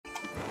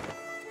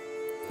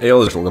Hey,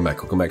 welcome back.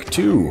 Welcome back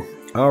to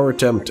our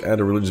attempt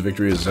at a religious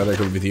victory as Zara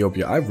of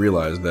Ethiopia. I've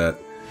realized that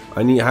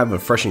I have a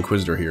fresh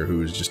inquisitor here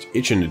who's just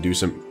itching to do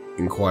some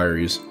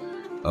inquiries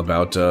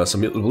about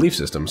some belief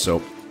systems.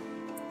 So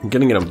I'm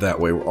getting it up that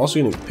way. We're also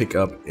going to pick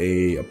up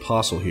a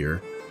apostle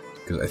here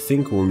because I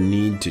think we'll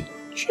need to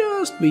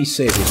just be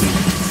safe if we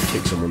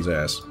kick someone's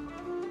ass.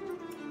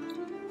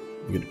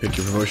 You get to pick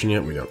your promotion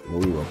yet? We don't. Well,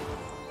 we will.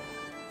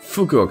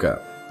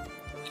 Fukuoka.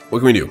 What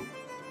can we do?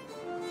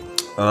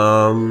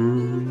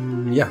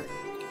 Yeah.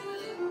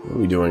 What are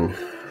we doing? Do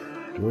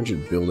we want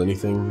you to build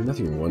anything?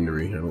 Nothing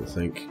wondery, I don't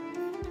think.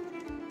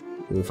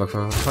 Fuck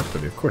to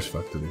do. Of course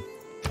fuck to do.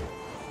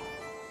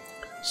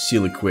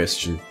 Silly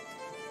question.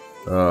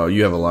 Oh,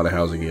 you have a lot of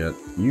housing yet.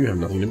 You have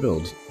nothing to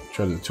build.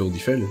 Try to tool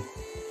defend.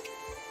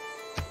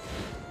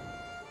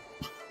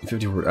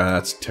 50%.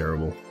 That's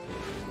terrible.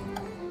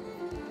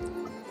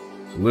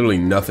 There's literally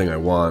nothing I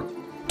want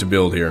to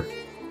build here.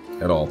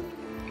 At all.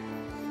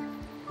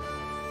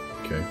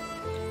 Okay.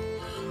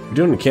 We're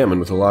doing an encampment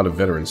with a lot of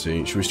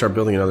veterancy. Should we start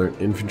building another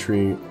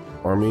infantry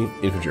army?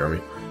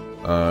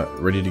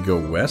 Ready to go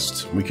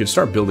west? We could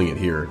start building it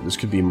here. This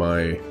could be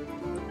my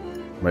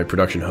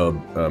production hub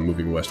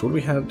moving west. What do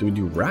we have? Do we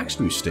do racks?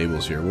 Do we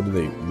stables here? What do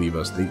they leave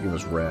us? They give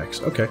us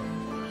racks. Okay.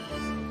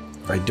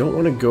 I don't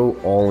want to go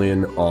all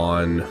in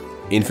on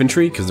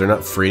infantry because they're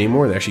not free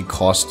anymore. They actually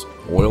cost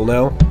oil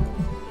now,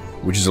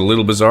 which is a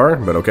little bizarre,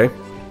 but okay.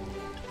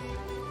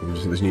 They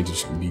just need to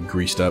just be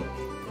greased up.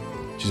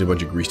 Just a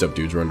bunch of greased up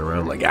dudes running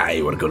around like,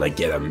 you want to go like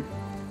get them.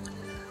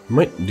 We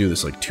might do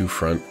this like two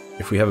front.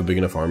 If we have a big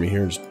enough army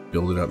here, just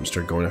build it up and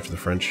start going after the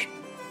French.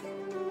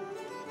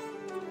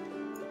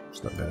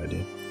 It's not a bad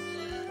idea.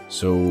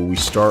 So we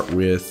start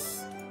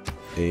with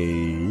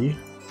a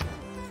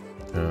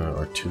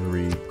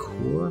artillery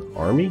corps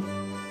army.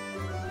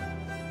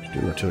 Should do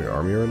an artillery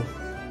army already.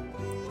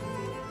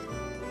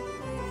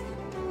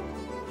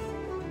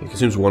 It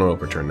consumes 1 oil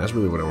per turn. That's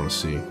really what I want to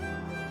see.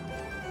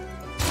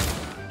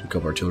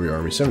 Up artillery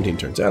army, 17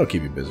 turns. That'll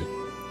keep you busy.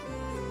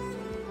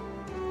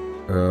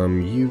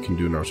 You can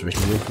do an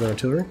observation move for the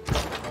artillery.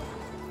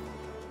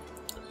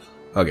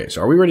 Okay,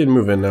 so are we ready to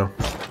move in now?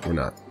 We're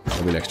not.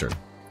 That'll be next turn.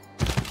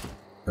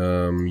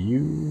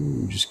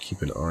 You just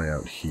keep an eye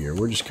out here.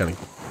 We're just kind of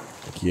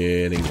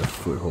getting the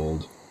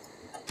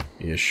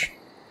foothold-ish.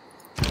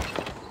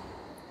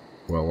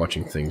 While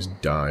watching things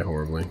die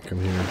horribly.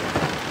 Come here.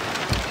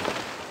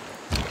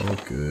 Oh,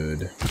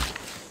 good.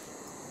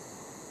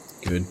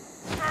 Good.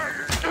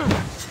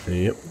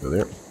 Yep, go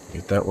there.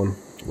 Get that one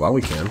while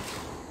we can.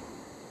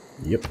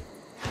 Yep.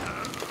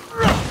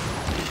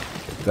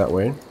 Get that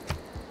way.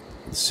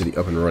 Get the city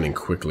up and running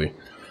quickly.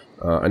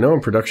 I know I'm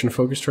production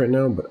focused right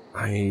now, but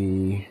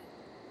well,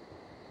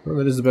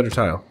 that is the better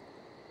tile.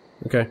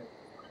 Okay.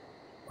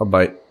 I'll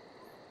bite.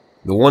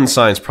 The one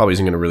science probably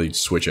isn't going to really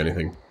switch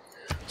anything.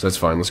 So that's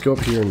fine. Let's go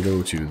up here and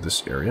go to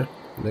this area.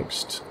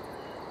 Next.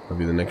 That'll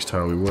be the next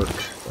tile we work.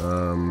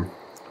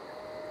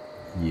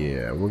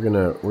 Yeah, we're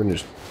gonna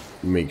just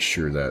make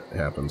sure that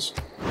happens.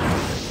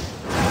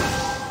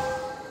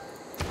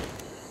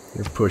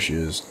 Your push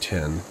is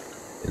 10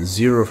 and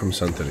 0 from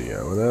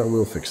Santeria. Well,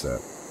 we'll fix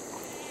that.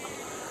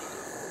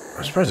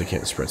 I'm surprised I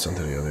can't spread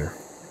Santeria there.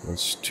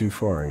 That's too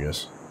far, I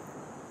guess.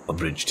 A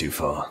bridge too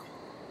far.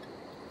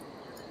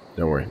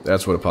 Don't worry,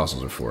 that's what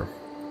apostles are for.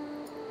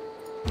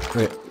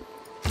 Okay.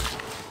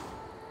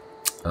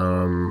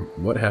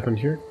 What happened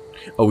here?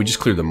 Oh, we just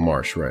cleared the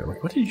marsh, right?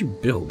 Like, what did you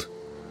build?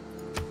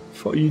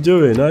 What are you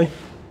doing, eh?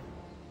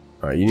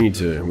 Alright, we need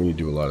to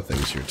do a lot of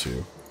things here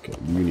too. Okay,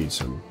 you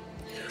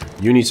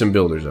need some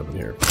builders up in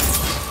here.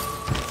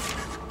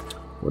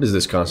 What is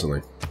this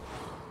constantly?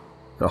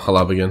 Oh,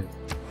 halab again.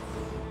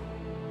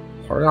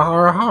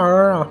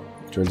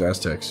 Joins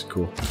Aztecs,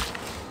 cool.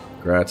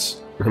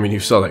 Grats. I mean, you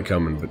saw that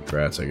coming, but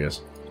grats, I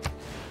guess.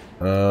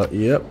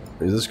 Yep.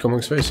 Is this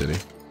Komung Space City?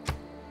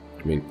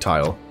 I mean,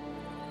 tile.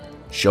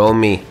 Show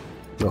me.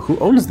 No, who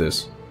owns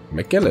this?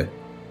 Mekele.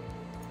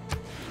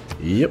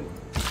 Yep.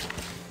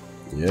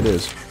 Yeah, it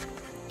is.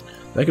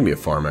 That can be a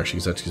farm, actually,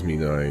 because that gives me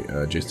the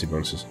JST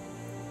bonuses.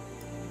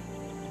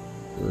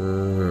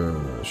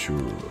 Sure.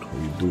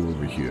 What do we do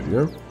over here,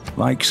 yeah?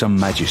 Like some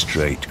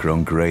magistrate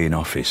grown grey in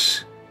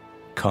office,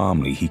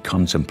 calmly he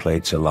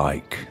contemplates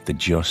alike the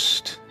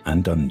just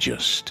and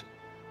unjust.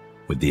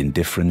 With the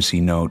indifference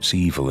he notes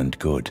evil and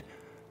good,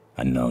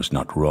 and knows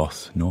not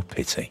wrath nor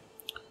pity.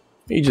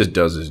 He just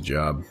does his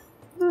job.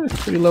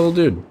 Pretty level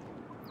dude.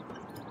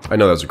 I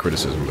know that's a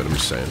criticism, but I'm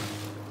just saying.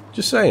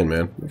 Just saying,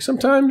 man. Like,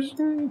 sometimes,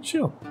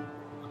 chill.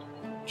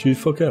 Chill the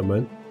fuck out,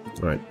 man.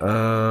 Alright,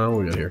 what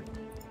we got here?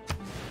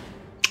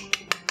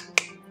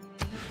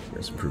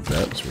 Let's improve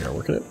that, so we are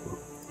working it.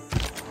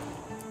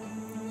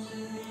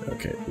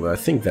 Okay, well, I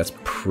think that's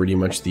pretty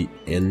much the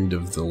end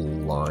of the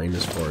line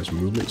as far as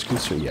movement is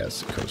concerned. Yeah,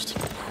 it's the coast.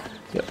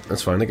 Yep,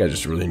 that's fine. I think I'm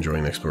just really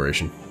enjoying the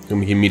exploration. And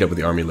we can meet up with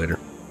the army later.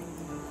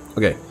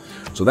 Okay,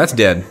 so that's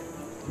dead,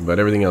 but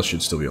everything else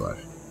should still be alive.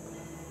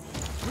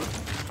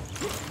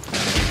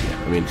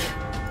 I mean,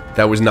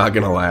 that was not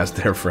gonna last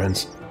there,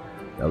 friends.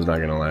 That was not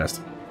gonna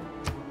last.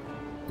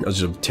 That was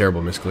just a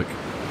terrible misclick.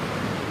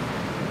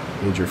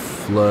 Major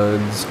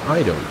floods.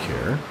 I don't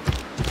care.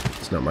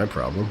 It's not my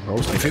problem.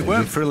 If it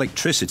weren't for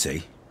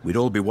electricity, we'd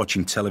all be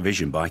watching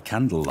television by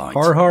candlelight.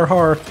 Har har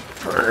har.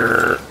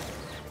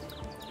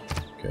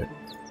 Okay.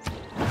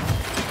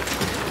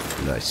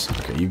 Nice.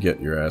 Okay, you get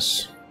your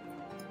ass.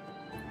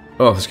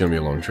 Oh, this is gonna be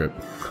a long trip.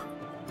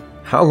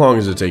 How long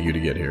does it take you to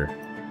get here?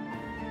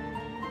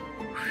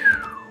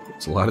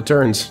 It's a lot of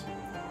turns.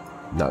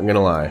 Not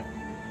gonna lie.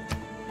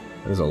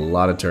 That is a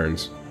lot of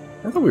turns.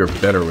 I thought we were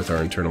better with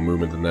our internal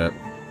movement than that.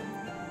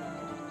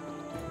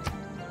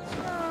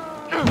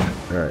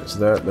 Alright, so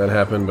that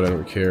happened, but I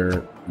don't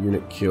care.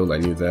 Unit killed, I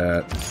knew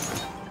that.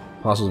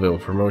 Apostles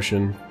available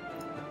promotion.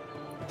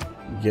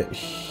 Get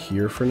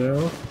here for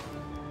now.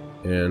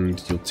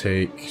 And you'll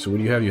take... So what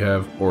do you have? You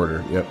have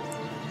order. Yep.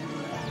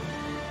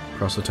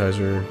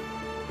 Proselytizer.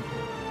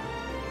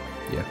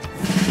 Yeah.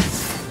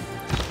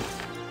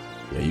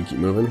 Yeah, you keep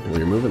moving. Where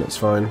you're moving, that's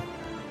fine.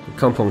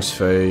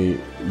 Kampungsfei,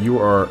 you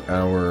are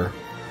our...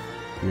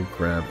 Let me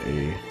grab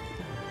a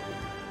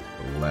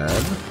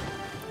lab.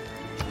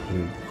 Let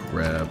me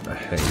grab a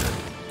hangar.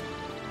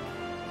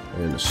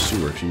 And a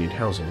sewer if you need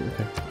housing.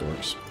 Okay, that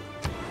works.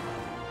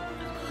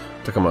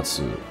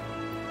 Takamatsu.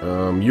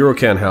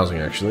 Eurocan housing,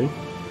 actually.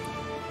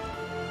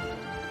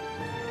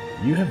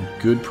 You have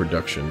good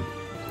production.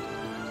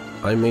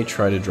 I may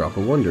try to drop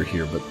a wonder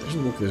here, but there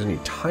doesn't look like there's any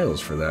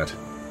tiles for that.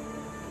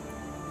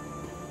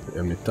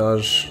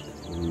 Hermitage,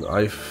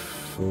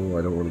 Eiffel.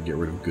 I don't want to get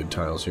rid of good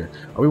tiles here.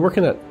 Are we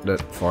working at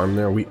that farm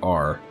there? We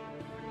are.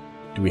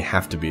 Do we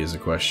have to be is the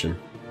question.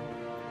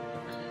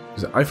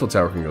 Because the Eiffel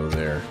Tower can go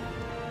there.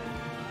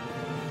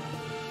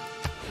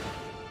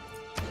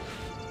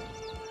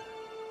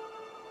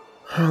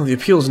 Well, the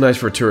appeal is nice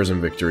for a tourism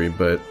victory,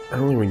 but I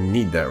don't think we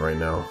need that right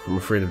now. I'm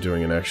afraid of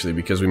doing it, actually,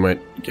 because we might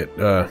get,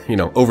 you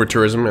know,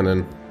 over-tourism and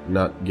then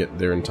not get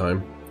there in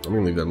time. I'm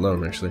gonna leave that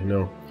alone, actually.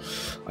 No.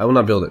 I will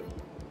not build it.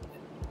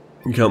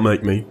 You can't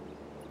make me.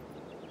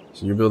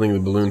 So you're building the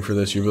balloon for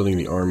this, you're building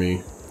the army.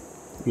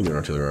 You can do an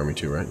artillery army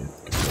too, right?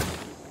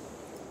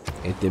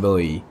 Yeah,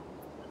 good.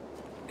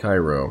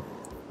 Cairo.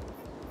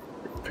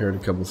 Prepared a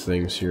couple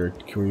things here.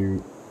 Can we...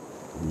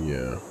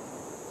 Yeah.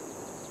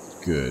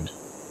 Good.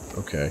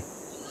 Okay.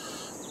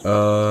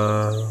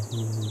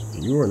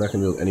 You are not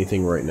going to build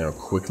anything right now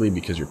quickly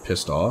because you're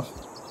pissed off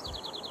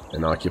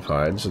and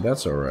occupied, so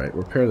that's alright.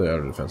 Repair the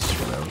outer defenses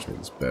for now, just make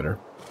this better.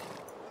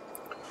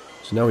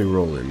 So now we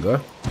roll in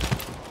the...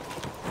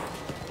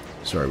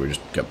 Sorry, we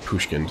just got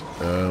pushkined.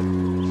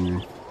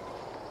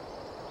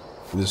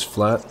 This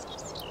flat.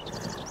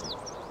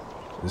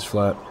 This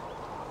flat.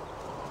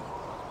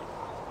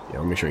 Yeah,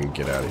 I'll make sure I can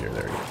get out of here.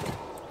 There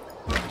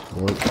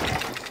we go.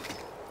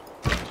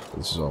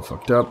 This is all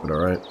fucked up, but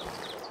alright.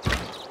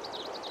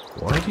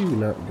 Why do you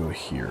not go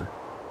here?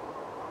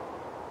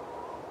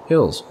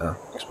 Hills. Ah,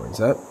 explains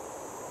that.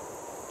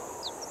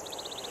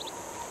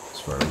 It's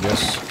fine, I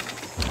guess.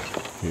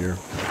 Here.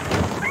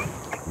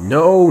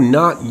 No,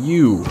 not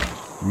you!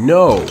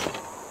 No!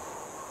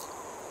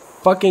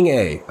 Fucking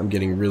A. I'm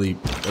getting really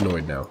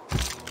annoyed now.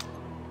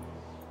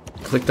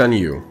 Clicked on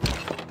you.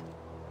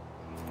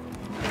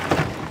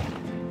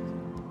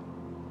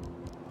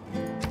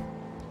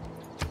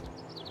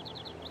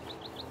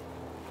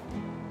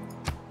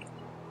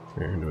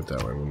 We're gonna do it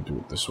that way. I'm gonna do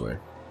it this way.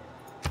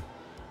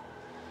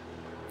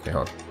 Okay,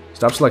 hold on.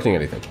 Stop selecting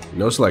anything.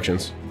 No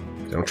selections.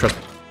 I don't trust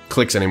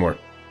clicks anymore.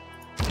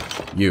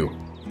 You.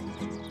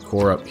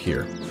 Core up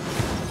here.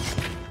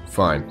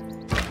 Fine.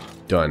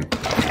 Done.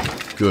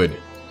 Good.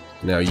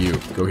 Now you.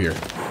 Go here.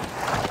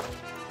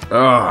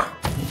 Ah!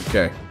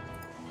 Okay.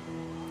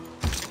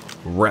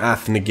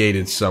 Wrath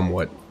negated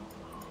somewhat.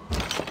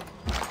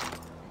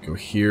 Go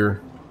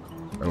here.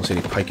 I don't see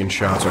any pike and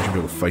shots, so I should be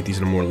able to fight these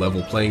in a more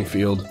level playing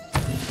field.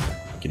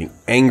 Getting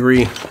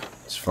angry.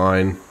 It's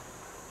fine.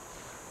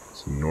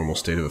 It's a normal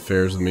state of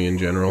affairs with me in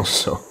general,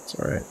 so it's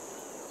alright.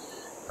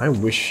 I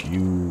wish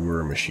you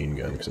were a machine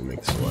gun, because it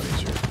makes this a lot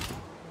easier.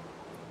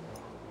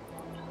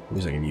 At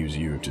least I can use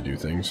you to do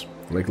things.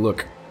 Like,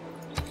 look.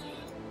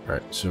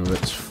 Alright, so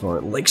that's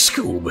fine. Like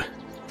Scoob!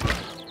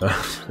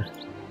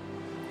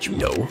 Did you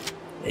know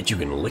that you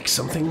can lick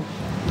something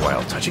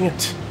while touching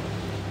it?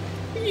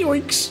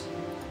 Yoinks!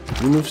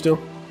 Can you move still?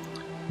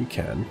 You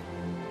can.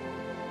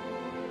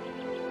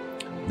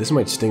 This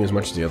might sting as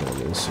much as the other one.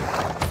 Let's see.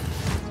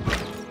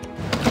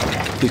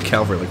 The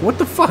cavalry, like, what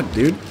the fuck,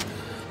 dude?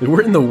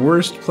 We're in the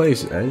worst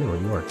place. I know where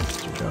you are.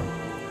 It's your job.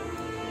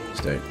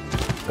 Stay.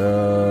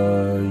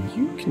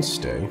 You can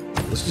stay.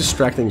 Let's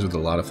distract things with a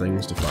lot of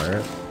things to fire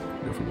at.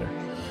 Go from there.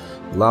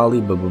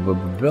 Lolly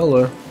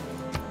Bella.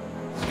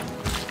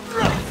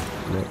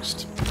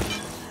 Next.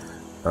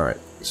 Alright,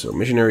 so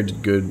missionary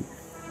did good.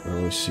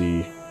 Let's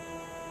see.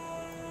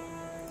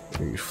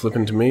 Are you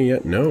flipping to me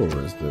yet? No,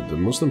 the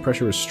Muslim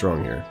pressure is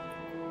strong here.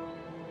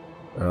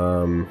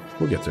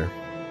 We'll get there.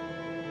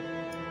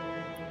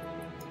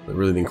 But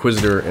really, the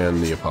Inquisitor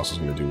and the Apostle's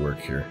going to do work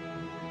here.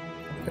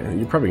 Okay,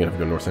 you're probably going to have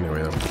to go north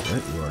anyway, though.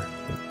 Right? You are.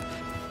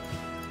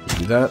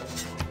 Do that.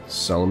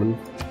 Solomon.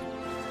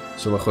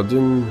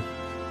 Salahuddin.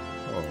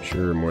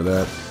 Sure, more of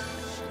that.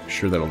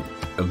 Sure, that'll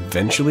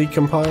eventually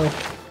compile.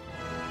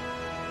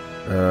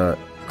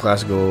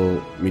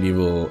 Classical,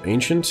 medieval,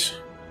 ancient.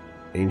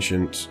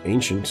 Ancient.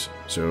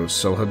 So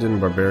Salhadin,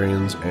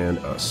 barbarians, and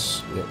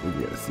us. Yep, we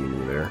got a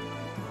theme there.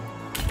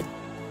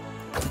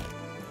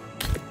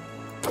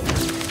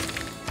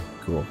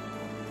 Cool.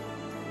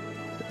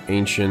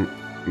 Ancient,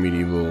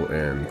 medieval,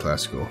 and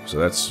classical. So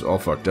that's all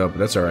fucked up, but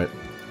that's alright.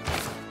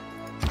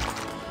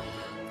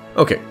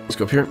 Okay, let's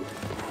go up here.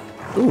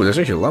 Ooh, there's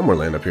actually a lot more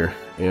land up here.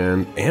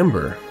 And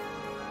amber.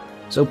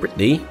 So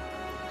pretty.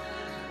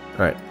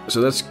 Alright,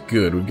 so that's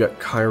good. We've got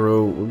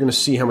Cairo. We're going to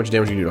see how much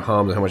damage we do to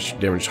Homs and how much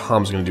damage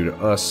Homs is going to do to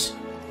us.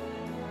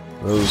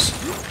 Those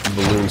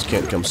balloons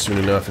can't come soon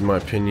enough, in my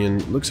opinion.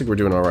 Looks like we're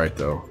doing alright,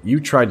 though. You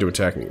tried to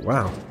attack me.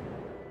 Wow.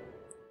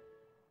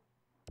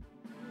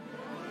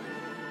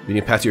 Being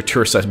a path to your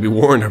tourist site to be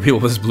warned, are people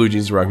with blue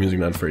jeans rock music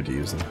not afraid to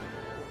use them?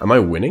 Am I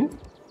winning?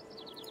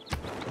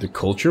 The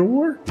culture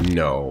war?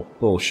 No.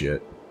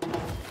 Bullshit.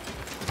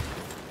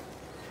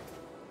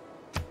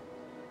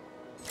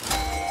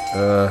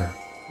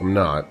 I'm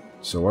not.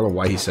 So I don't know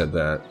why he said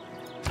that.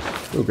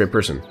 Oh, great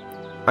person.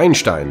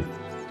 Einstein.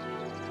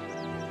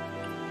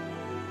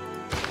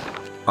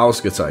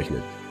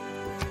 Ausgezeichnet.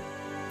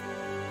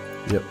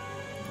 Yep.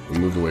 We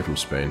moved away from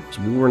Spain.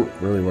 So we weren't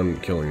really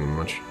killing them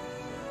much.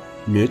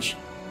 Mitch?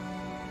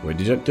 Wait,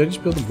 did I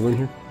just build a balloon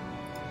here?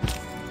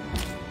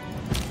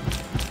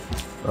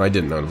 Oh, I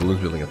didn't know. The balloon's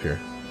building up here.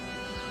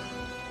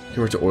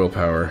 Convert to oil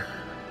power.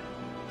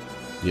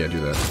 Yeah, do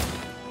that.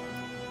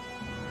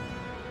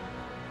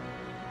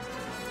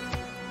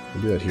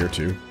 We'll do that here,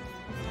 too.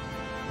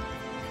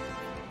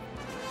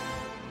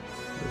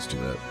 Let's do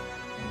that.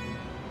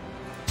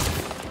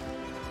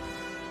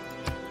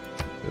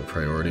 The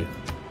priority.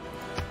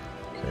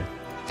 Okay.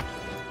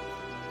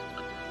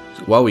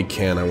 So while we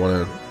can, I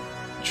want to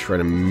try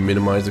to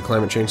minimize the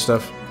climate change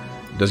stuff.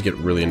 It does get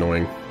really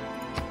annoying.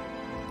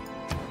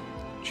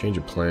 Change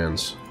of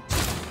plans.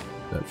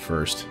 That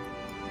first.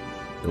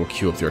 Then we'll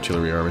queue up the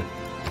artillery army.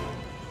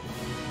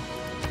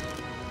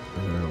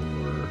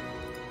 We're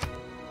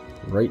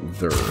right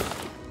there.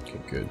 Okay,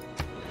 good.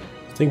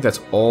 I think that's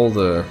all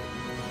the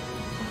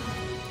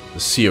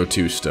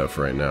CO2 stuff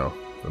right now,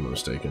 if I'm not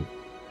mistaken.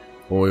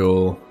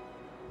 Oil,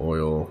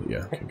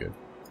 yeah, okay, good.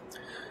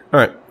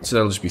 Alright, so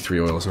that'll just be 3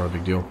 oil, it's not a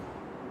big deal.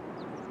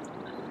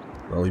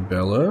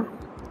 Lalibela,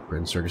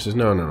 Brand Circuses,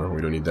 no,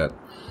 we don't need that.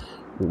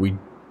 What we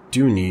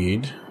do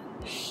need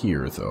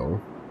here,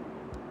 though,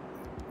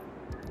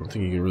 I don't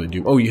think you can really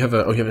do... Oh, you have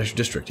an extra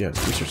district, yeah,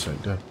 research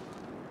site, done.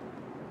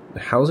 The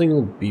housing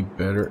will be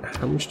better.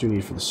 How much do you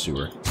need for the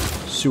sewer?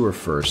 Sewer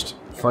first.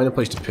 Find a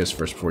place to piss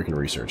first before we can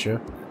research, yeah?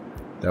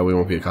 That way it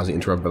won't be a constant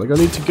interrupt, but like, I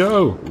need to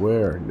go!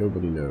 Where?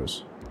 Nobody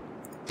knows.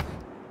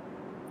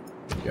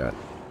 What you got?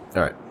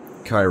 Alright.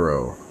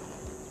 Cairo.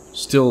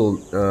 Still,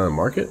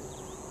 market?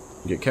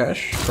 Get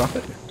cash?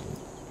 Profit?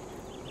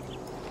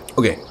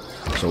 Okay.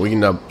 So we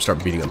can now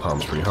start beating up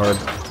Homs pretty hard.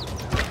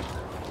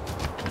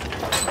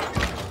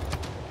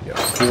 We got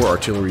 4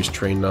 artilleries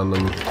trained on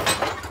them.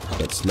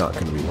 That's not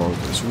going to be long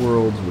for this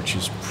world, which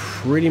is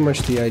pretty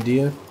much the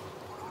idea.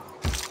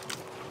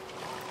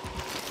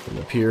 And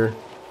up here,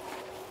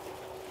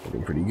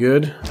 looking pretty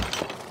good.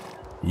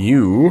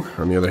 You,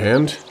 on the other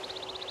hand,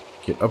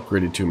 get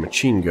upgraded to a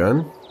machine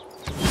gun.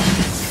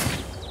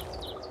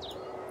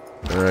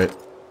 Alright.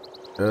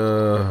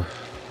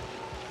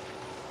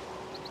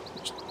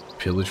 Just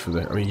pillage for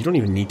the... I mean, you don't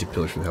even need to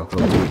pillage for the health,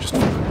 do it just for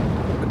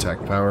the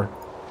attack power.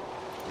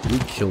 We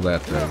kill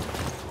that, though.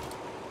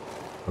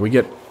 And we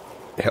get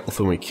health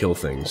when we kill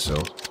things, so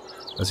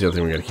that's the other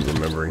thing we gotta keep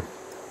remembering.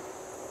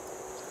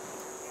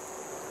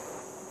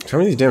 How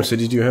many of these damn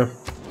cities do you have?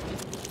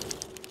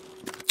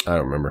 I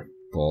don't remember.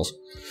 Balls.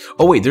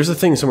 Oh wait, there's a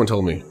thing someone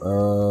told me.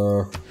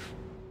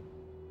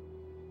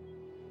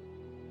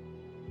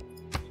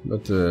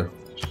 About the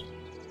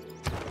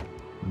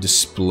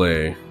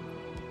display.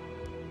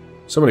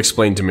 Someone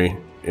explained to me,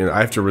 and I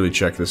have to really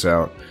check this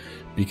out,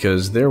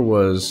 because there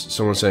was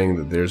someone saying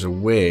that there's a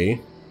way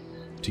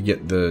to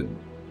get the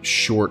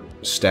short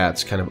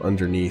stats kind of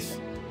underneath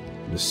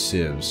the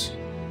civs.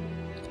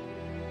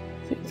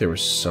 I think there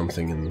was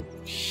something in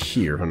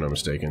here, if I'm not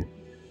mistaken.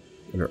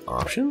 Under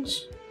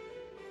options?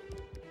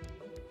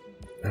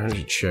 How did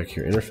you check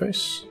your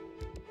interface?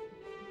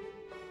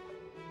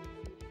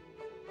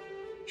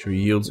 Show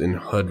yields in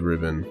HUD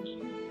ribbon.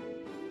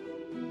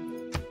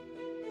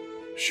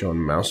 Show on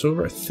mouse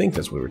over? I think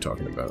that's what we were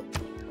talking about.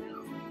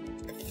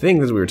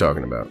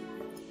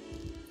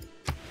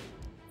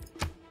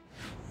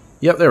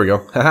 Yep, there we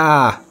go.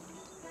 Haha!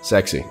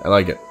 Sexy. I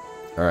like it.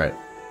 Alright.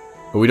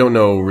 But we don't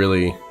know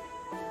really...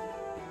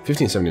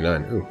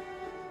 1579. Ooh.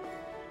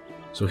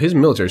 So his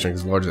military strength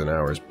is larger than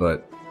ours,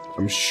 but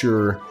I'm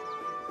sure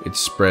it's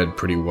spread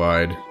pretty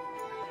wide.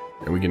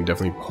 And we can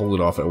definitely hold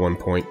it off at one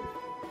point.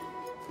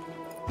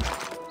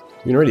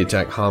 We can already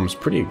attack Homs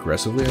pretty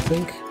aggressively, I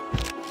think.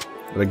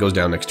 But that goes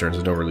down next turn, so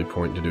there's no really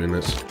point to doing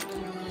this.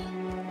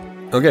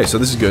 Okay, so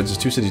this is good. It's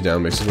 2 cities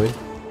down, basically.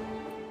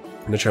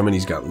 I'm not sure how many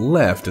he's got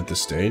left at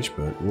this stage,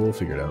 but we'll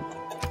figure it out.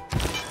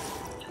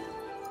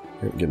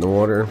 Yep, get in the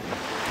water.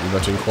 You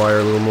about to inquire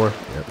a little more?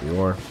 Yep,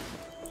 you are.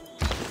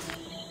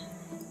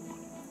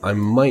 I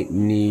might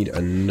need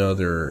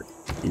another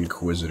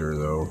Inquisitor,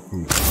 though.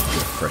 Get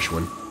a fresh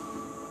one.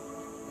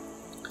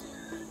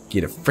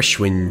 Get a fresh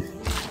one.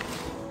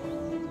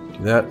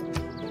 Do that.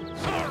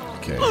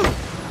 Okay.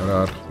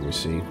 Let me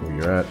see where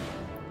you're at.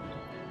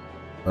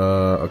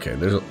 Okay,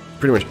 there's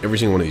pretty much every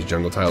single one of these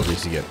jungle tiles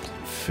needs to get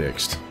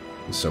fixed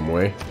in some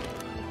way.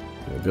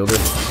 Builder.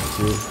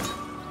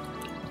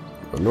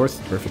 Go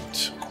north.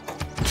 Perfect.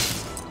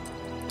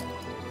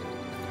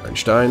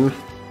 Einstein.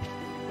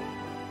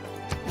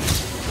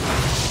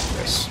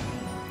 Nice.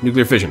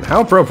 Nuclear fission.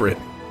 How appropriate.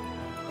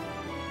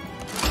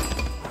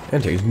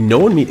 Antioch. No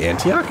one meet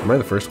Antioch? Am I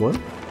the first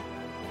one?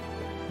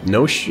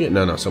 No shit.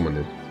 No, someone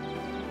did.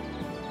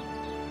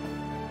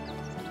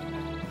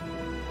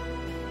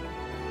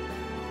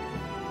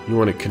 You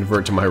want to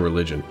convert to my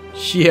religion?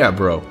 Yeah,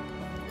 bro.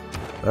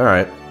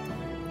 Alright.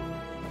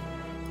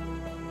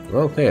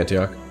 Well, hey,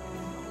 Antioch.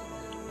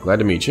 Glad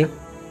to meet you.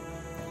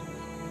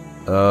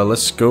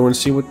 Let's go and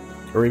see what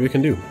Arabia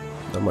can do.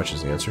 Not much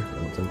is the answer, I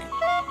don't think.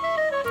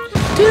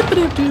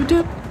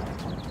 Dip-a-dip-doo-dip.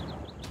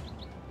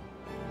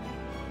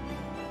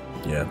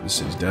 Yeah, the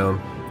city's down.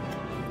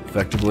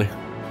 Effectively.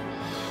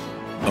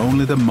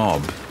 Only the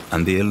mob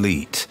and the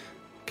elite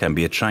can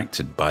be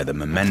attracted by the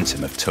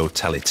momentum of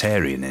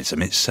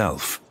totalitarianism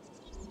itself.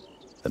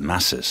 The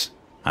masses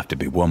have to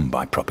be won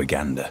by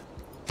propaganda.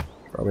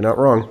 Probably not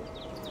wrong.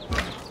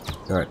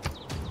 Alright.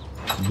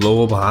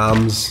 Blow up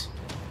bombs.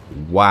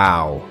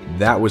 Wow.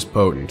 That was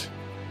potent.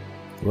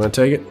 You want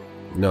to take it?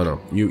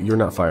 No. You're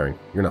not firing.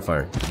 You're not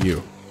firing.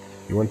 You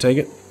want to take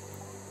it?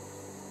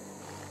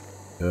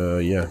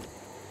 Yeah.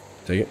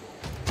 Take it.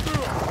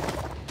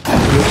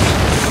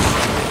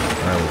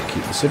 I will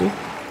keep the city.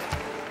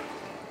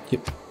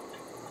 Yep.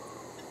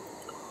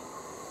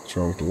 What's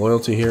wrong with the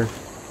loyalty here?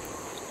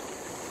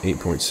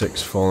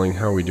 8.6 falling.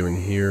 How are we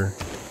doing here?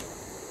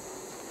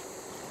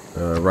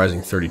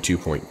 Rising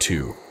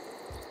 32.2.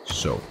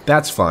 So,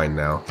 that's fine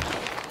now.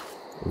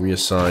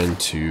 Reassign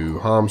to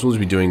Homs. We'll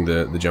just be doing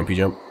the jumpy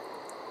jump.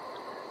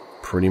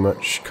 Pretty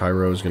much.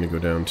 Cairo is going to go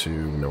down to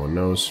no one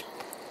knows.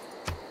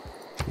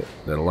 Yep,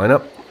 that'll line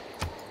up.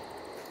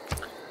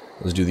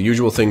 Let's do the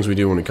usual things we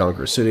do when we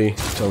conquer a city.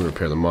 Tell them to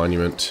repair the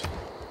monument.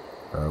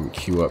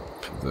 Queue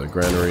up the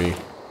granary.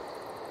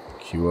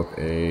 Queue up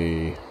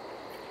a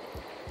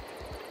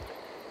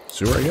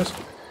sewer, I guess.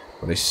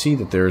 But I see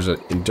that there's an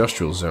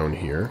industrial zone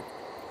here.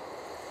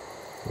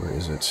 Where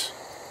is it?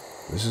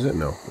 This is it?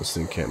 No, that's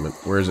the encampment.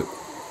 Where is it?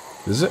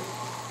 This is it?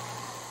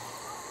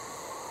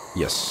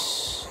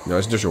 Yes. No,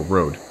 it's industrial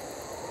road.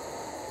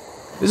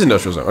 This is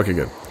industrial zone. Okay,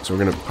 good. So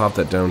we're going to pop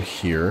that down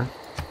here.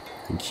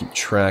 And keep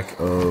track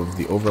of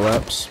the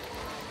overlaps.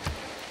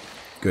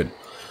 Good.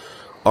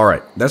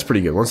 Alright, that's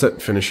pretty good. Once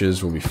that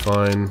finishes, we'll be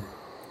fine.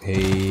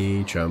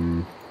 Hey,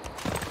 chum.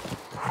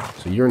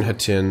 So you're in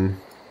Hattin.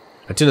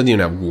 Hattin doesn't even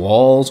have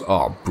walls?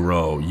 Oh,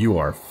 bro, you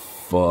are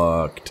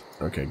fucked.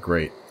 Okay,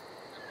 great.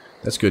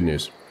 That's good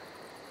news.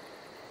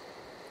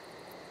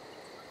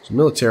 So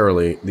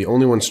militarily, the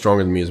only one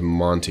stronger than me is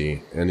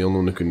Monty, and the only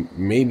one who can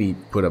maybe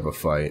put up a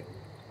fight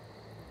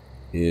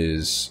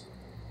is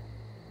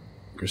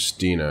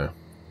Christina.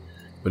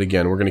 But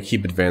again, we're going to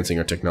keep advancing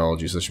our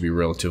technology, so this should be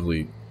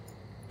relatively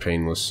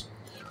painless.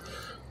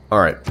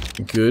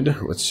 Alright, good.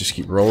 Let's just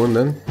keep rolling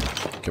then.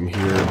 Come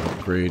here,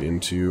 upgrade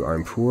into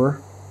I'm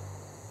poor.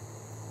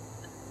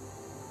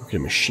 Okay,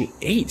 machine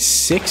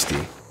 860.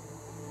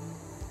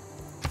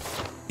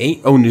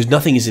 Oh, there's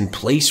nothing is in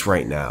place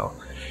right now.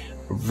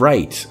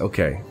 Right,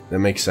 okay, that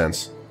makes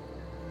sense.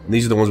 And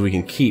these are the ones we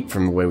can keep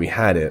from the way we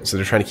had it, so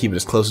they're trying to keep it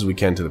as close as we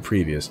can to the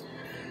previous.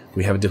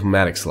 We have a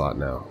diplomatic slot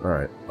now.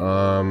 Alright,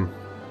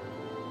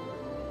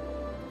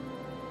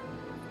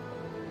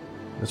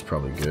 that's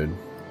probably good.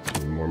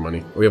 Give me more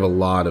money. We have a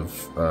lot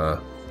of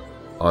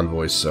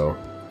envoys, so.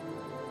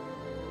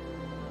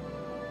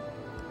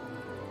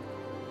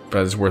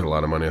 But it's worth a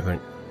lot of money, I think.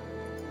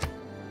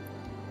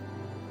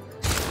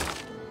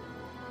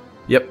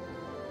 Yep.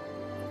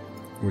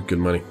 With good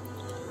money.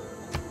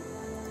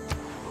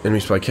 Enemy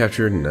spy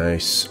captured.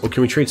 Nice. Oh,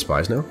 can we trade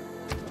spies now?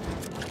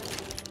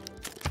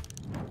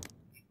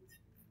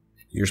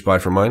 Your spy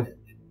for mine?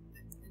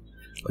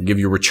 I'll give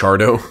you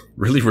Richardo.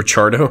 Really,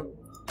 Richardo?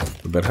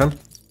 Berhan?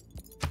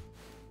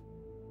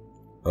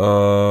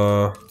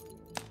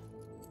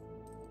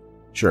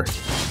 Sure.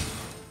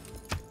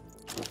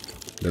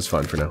 That's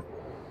fine for now.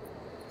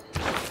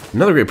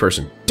 Another great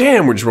person.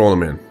 Damn, we're just rolling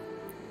them in.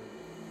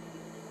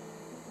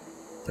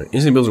 Right,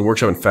 instantly builds a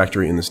workshop and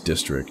factory in this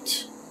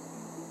district.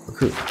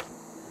 Recruit.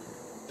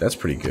 That's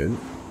pretty good.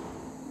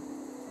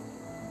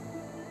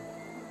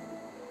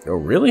 Oh,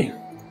 really?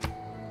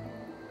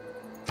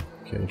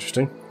 Okay,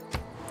 interesting.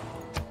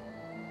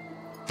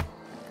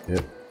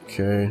 Yep,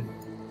 okay.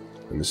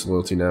 And this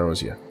loyalty now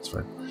is, yeah, it's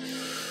fine.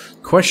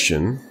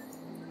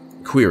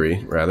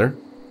 Query, rather.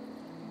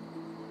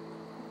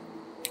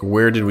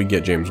 Where did we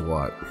get James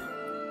Watt?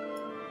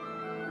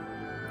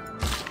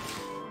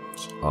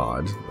 It's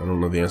odd. I don't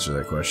know the answer to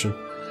that question.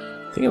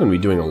 I think I'm going to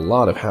be doing a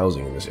lot of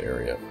housing in this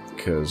area,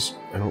 because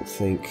I don't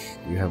think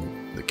you have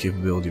the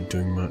capability of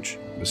doing much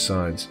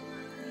besides.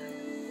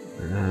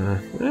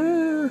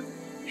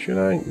 Should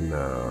I?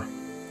 No.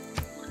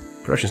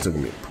 Production's still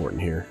going to be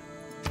important here.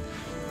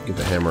 Get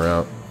the hammer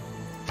out.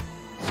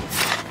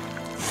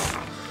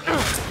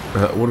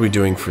 What are we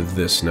doing for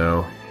this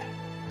now?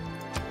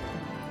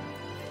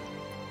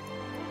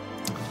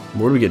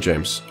 Where do we get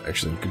James?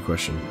 Actually, good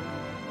question.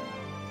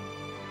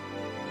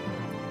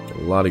 Got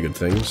a lot of good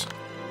things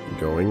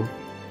going.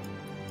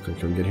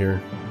 Can we get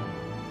here?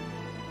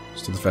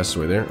 Still the fastest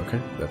way there. Okay,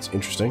 that's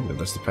interesting.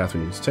 That's the path we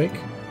need to take.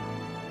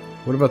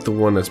 What about the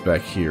one that's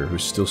back here,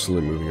 who's still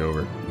slowly moving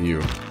over?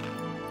 You.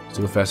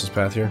 Still the fastest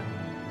path here?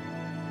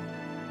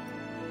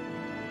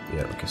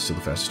 Yeah, okay, still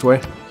the fastest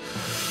way.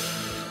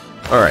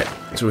 Alright,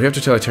 so we have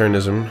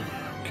totalitarianism.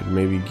 Could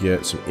maybe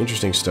get some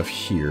interesting stuff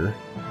here.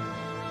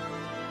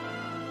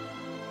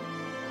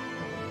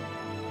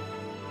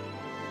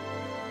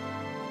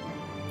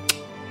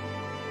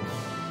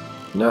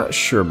 Not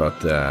sure about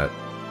that.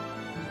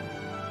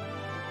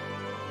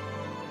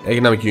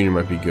 Economic union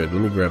might be good.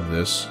 Let me grab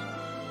this.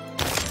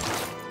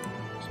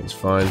 Sounds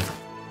fine.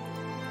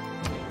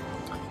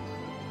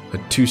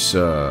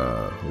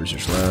 Hatusa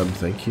Research Lab,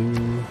 thank you.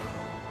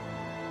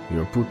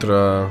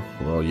 Putra,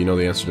 well, you know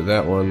the answer to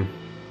that one.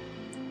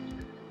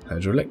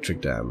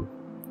 Hydroelectric dam.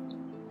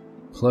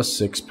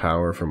 +6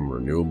 power from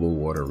renewable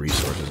water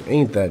resources.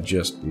 Ain't that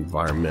just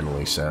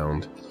environmentally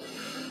sound?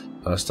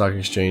 Stock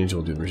exchange,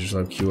 we'll do the research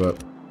lab. Queue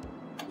up.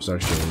 Stock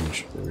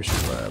exchange, the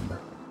research lab.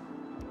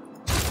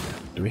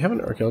 Do we have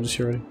an archaeologist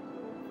here already?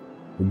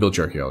 We built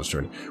your archaeologist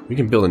already. We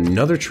can build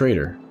another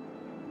trader.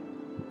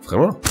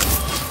 Vraiment?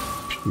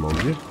 Mon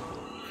Dieu.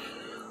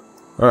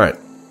 Alright.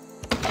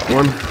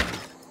 1,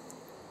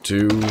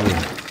 2,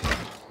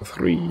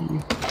 3.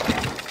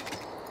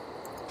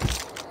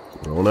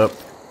 Rolling up.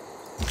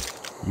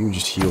 You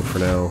just heal for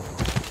now.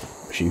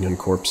 Machine Gun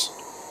Corpse.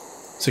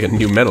 It's like a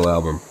new metal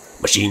album.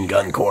 Machine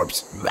Gun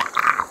Corpse.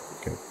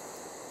 Okay.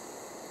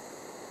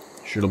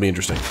 Sure, it'll be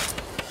interesting.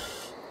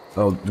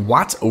 Oh,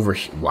 what's over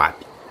here? What?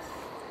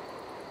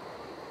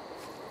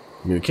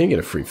 I mean, we can get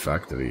a free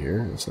factory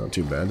here. It's not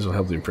too bad. This will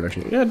help the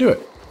production. Yeah, do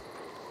it.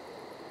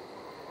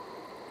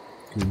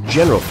 The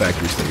general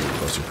factories thing is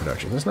close to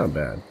production. That's not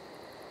bad.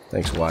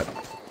 Thanks, Watt.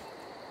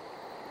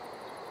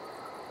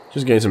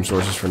 Just gain some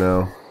sources for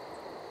now.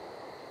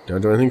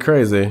 Don't do anything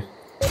crazy.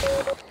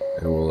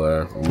 And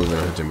we'll move on to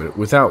Hatin. But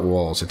without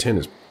walls, Hatin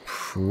is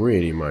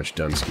pretty much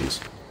Dunskies.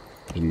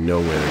 There's no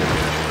way they're going to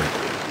get anywhere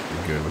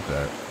good with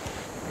that.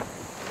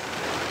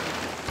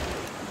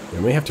 Yeah,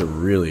 I may have to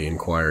really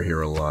inquire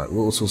here a lot.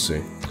 We'll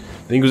see.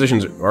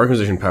 The our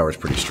Inquisition power is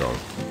pretty strong.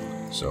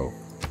 So,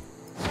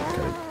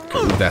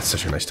 that's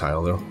such a nice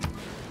tile, though.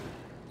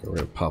 So we're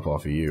going to pop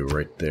off of you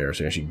right there,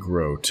 so you actually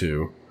grow,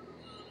 too.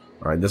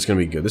 Alright, that's going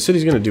to be good. The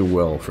city's going to do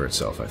well for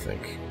itself, I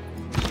think.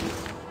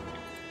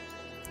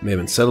 May have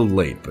been settled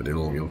late, but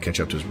it'll catch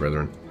up to his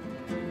brethren.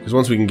 Because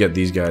once we can get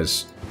these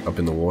guys up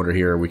in the water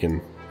here, we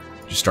can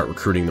just start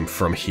recruiting them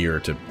from here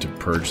to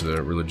purge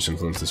the religious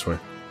influence this way.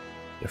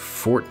 Yeah,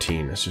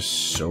 14, that's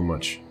just so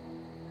much.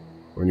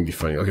 We're going to be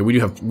fighting. Okay,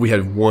 we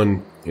had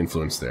 1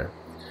 influence there.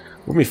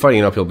 We'll be fighting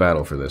an uphill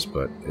battle for this,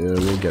 but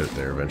we'll get it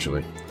there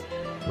eventually.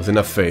 With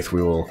enough faith,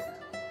 we will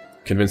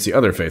convince the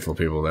other faithful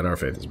people that our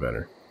faith is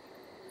better.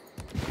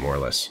 More or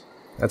less.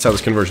 That's how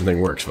this conversion thing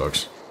works,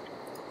 folks.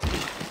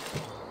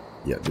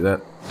 Yeah, do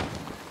that.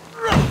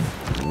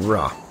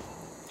 Rah.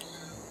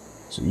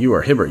 So you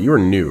are Hibbert. You are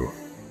new.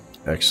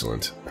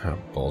 Excellent. Oh,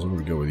 balls, where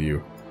do we go with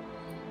you?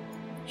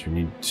 So we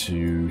need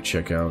to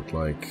check out,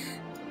 like,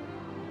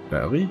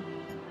 Paris?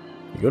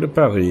 We go to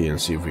Paris and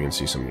see if we can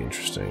see something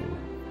interesting.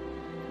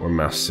 Or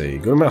Marseille.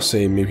 Go to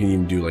Marseille, maybe you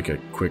can do, like, a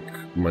quick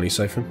money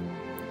siphon.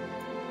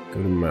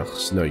 Go to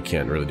Marseille. No, you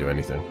can't really do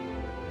anything.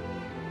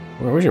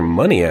 Well, where's your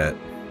money at?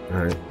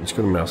 Alright, let's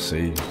go to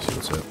Marseille, see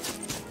what's up.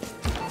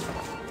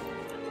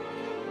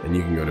 And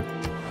you can go to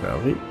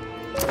Paris.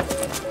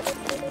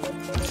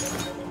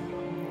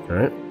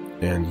 Alright,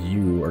 and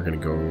you are going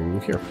to go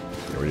here.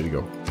 You're ready to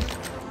go.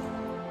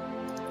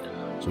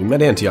 So we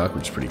met Antioch,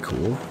 which is pretty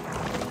cool.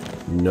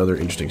 Another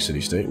interesting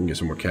city-state. We can get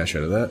some more cash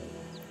out of that.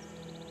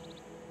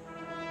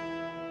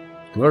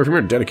 Glory from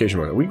your dedication.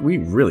 We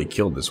really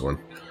killed this one.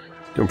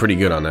 Doing pretty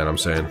good on that, I'm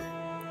saying.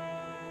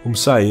 I'm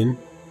saying.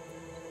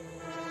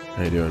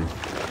 How you doing?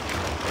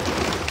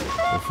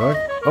 The fuck?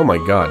 Oh my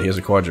god, he has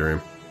a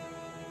quadrireme.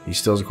 He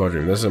still has a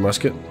quadrireme. This is a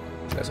musket?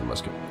 That's a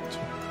musket.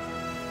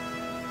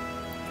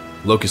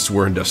 Locusts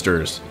were and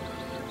dusters.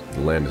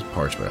 The land is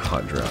parched by a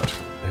hot drought.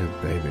 Oh,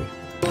 baby.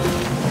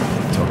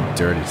 Talk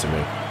dirty to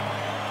me.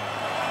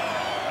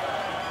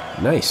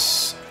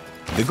 Nice.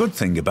 The good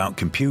thing about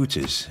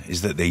computers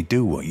is that they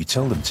do what you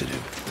tell them to do.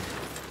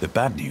 The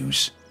bad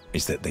news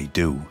is that they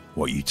do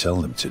what you tell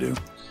them to do.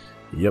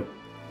 Yep.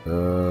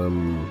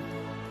 Renew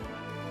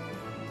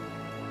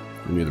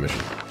the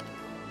mission.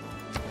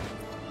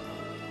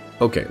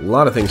 Okay, a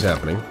lot of things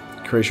happening.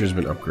 Croatia's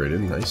been upgraded.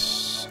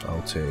 Nice.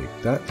 I'll take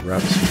that.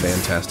 Rap's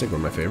fantastic.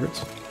 One of my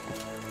favorites.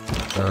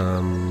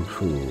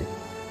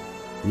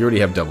 You already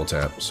have double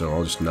tap, so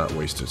I'll just not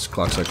waste this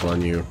clock cycle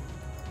on you.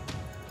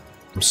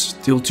 I'm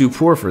still too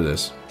poor for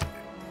this.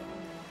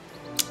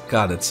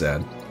 God, that's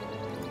sad.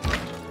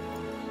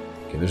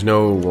 Okay, there's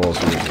no walls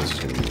here, so this is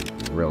going to be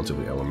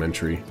relatively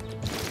elementary.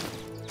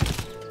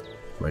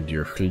 My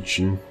dear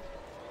Christian.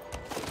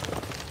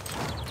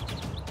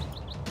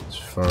 It's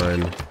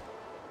fine.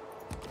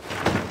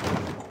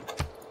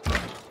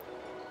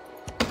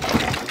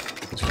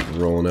 Let's keep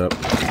rolling up.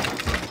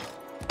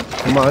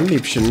 Come on,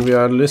 Liebchen, we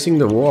are losing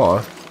the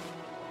war.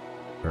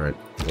 Alright,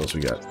 what else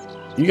we got?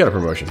 You got a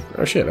promotion.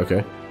 Oh shit,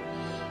 okay.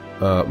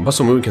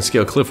 Muscle movement can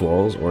scale cliff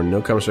walls, or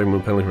no common strike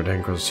move penalty for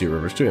attacking across the sea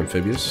rivers to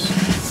amphibious.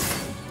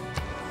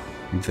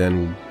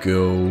 Then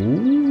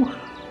we'll go...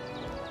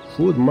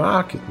 Food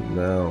market?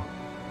 No.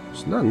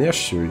 It's not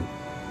necessary.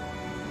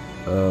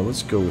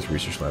 Let's go with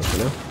research labs for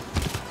now.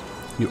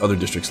 Do other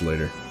districts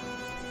later.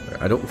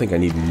 I don't think I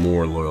need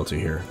more loyalty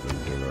here.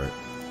 I'm doing alright.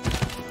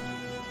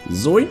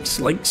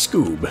 Zoinks like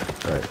Scoob.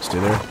 Alright, stay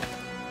there.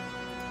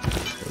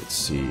 Let's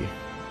see.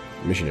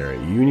 Missionary,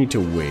 you need to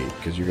wait,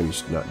 because you're going to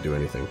just not do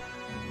anything.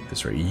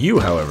 This way. You,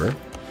 however,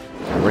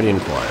 already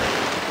inquire.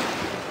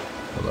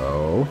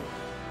 Hello?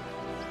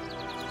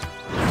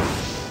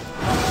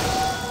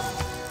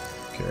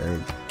 Okay,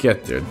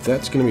 get there.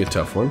 That's going to be a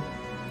tough one.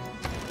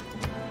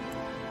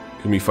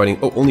 Going to be fighting...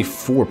 Oh, only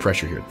 4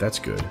 pressure here. That's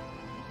good.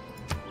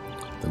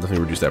 That'll definitely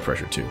reduce that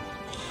pressure, too.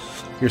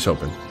 Here's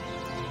hoping.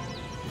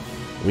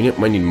 We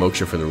might need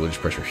Moksha for the religious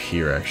pressure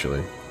here,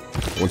 actually.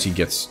 Once he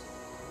gets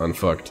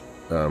unfucked.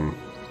 Can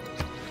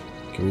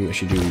we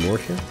actually do more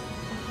here?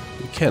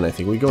 We can, I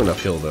think. We're going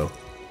uphill, though.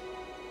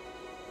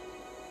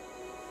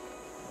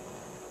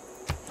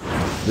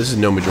 This is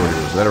no majority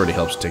rules. That already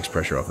helps. It takes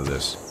pressure off of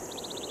this.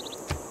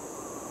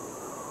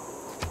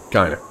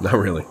 Kinda. Not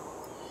really.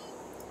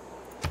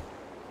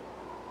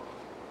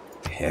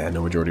 Yeah,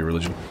 no majority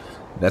religion.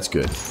 That's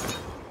good.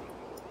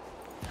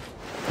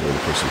 We're going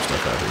to push some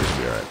stuff out here. This will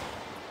be alright.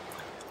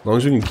 As long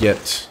as we can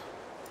get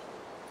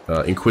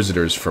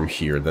Inquisitors from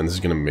here, then this is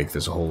going to make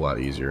this a whole lot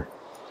easier.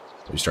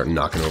 We start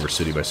knocking over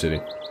city by city.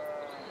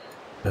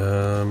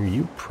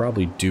 You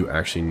probably do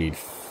actually need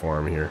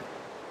farm here.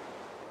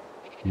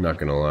 I'm not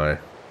gonna lie.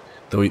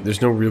 Though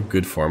there's no real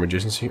good farm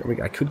adjacency. I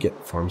mean, I could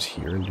get farms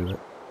here and do it.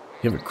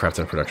 You have a crap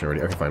ton of production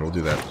already. Okay, fine, we'll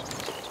do that.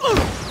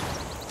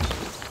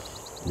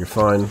 You're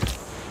fine.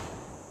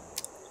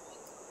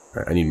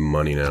 Alright, I need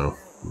money now.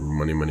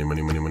 Money.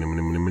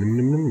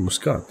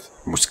 Muscat.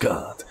 Let's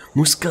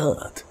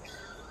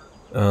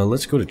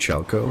go to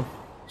Chalco.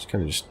 Just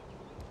kind of just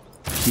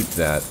keep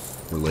that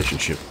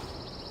relationship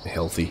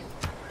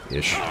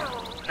healthy-ish.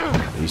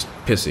 He's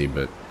pissy,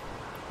 but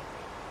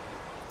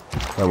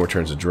time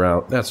returns a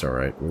drought. That's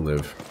alright. We'll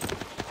live.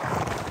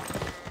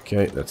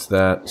 Okay, that's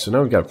that. So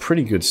now we've got a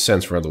pretty good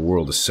sense for how the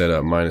world is set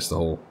up, minus the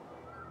whole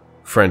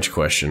French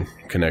question,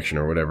 connection,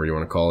 or whatever you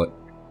want to call it.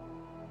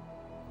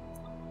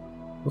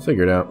 We'll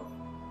figure it out.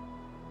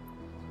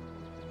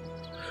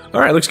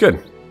 Alright, looks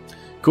good.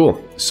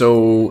 Cool.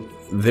 So,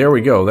 there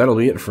we go. That'll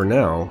be it for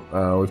now.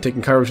 We've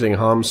taken Cairo, we've taken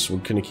Homs. We're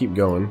going to keep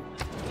going.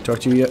 Talk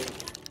to you yet?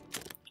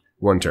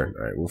 1 turn.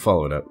 Alright, we'll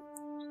follow it up.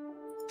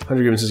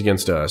 100 grievances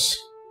against us.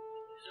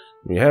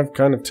 We have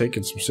kind of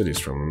taken some cities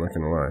from them, I'm not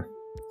going to lie.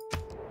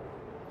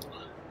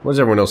 What does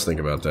everyone else think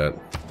about that?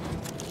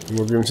 Any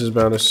more grievances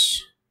about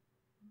us?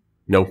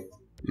 No.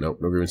 Nope,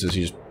 no grievances.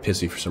 He's just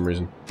pissy for some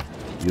reason.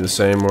 You the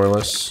same, more or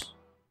less?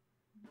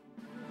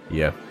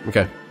 Yeah.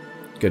 Okay.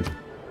 Good.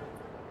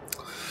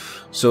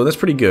 So that's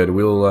pretty good.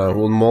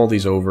 We'll maul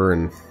these over,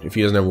 and if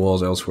he doesn't have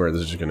walls elsewhere,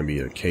 this is just going to be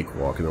a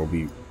cakewalk, and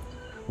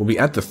we'll be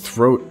at the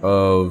throat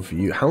of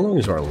you. How long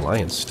is our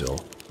alliance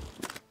still?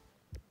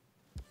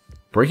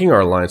 Breaking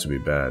our alliance would be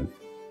bad.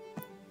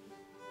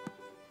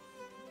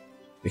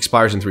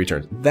 Expires in 3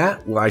 turns.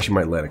 That I actually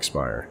might let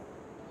expire.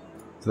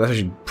 So that's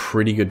actually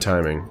pretty good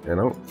timing, and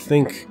I don't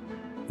think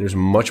there's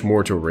much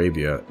more to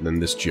Arabia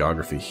than this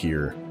geography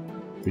here.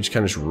 We just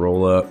kind of just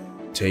roll up,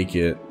 take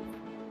it,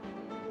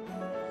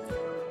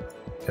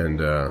 and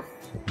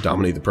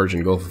dominate the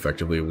Persian Gulf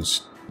effectively. We'll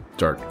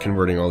start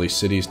converting all these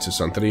cities to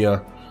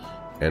Santeria,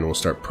 and we'll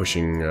start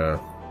pushing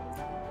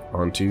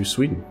onto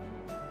Sweden.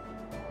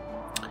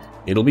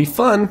 It'll be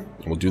fun.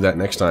 We'll do that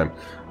next time.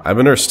 I've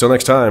been Nurse. Till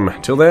next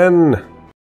time. Till then.